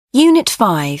Unit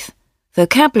 5.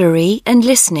 Vocabulary and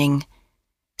Listening.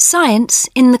 Science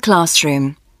in the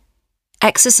Classroom.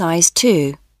 Exercise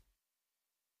 2.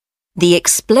 The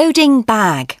exploding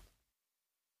bag.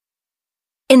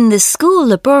 In the school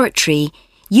laboratory,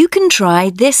 you can try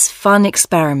this fun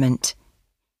experiment.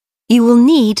 You will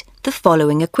need the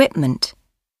following equipment: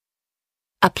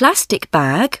 a plastic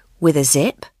bag with a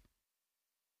zip,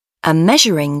 a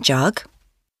measuring jug,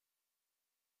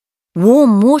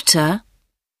 warm water,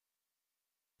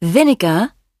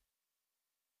 vinegar,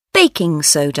 baking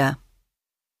soda.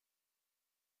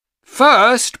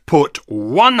 First, put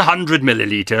 100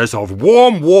 millilitres of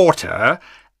warm water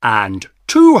and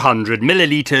 200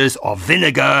 millilitres of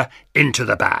vinegar into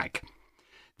the bag.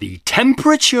 The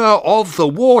temperature of the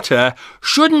water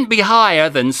shouldn't be higher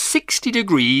than 60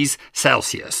 degrees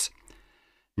Celsius.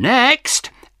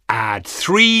 Next, add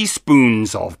 3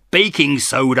 spoons of baking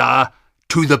soda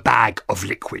to the bag of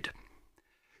liquid.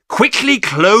 Quickly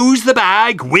close the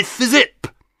bag with the zip.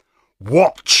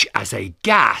 Watch as a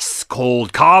gas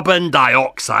called carbon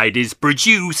dioxide is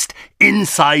produced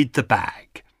inside the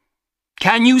bag.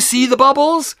 Can you see the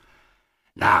bubbles?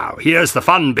 Now, here's the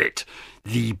fun bit.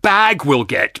 The bag will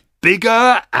get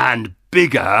bigger and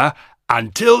bigger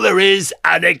until there is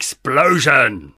an explosion.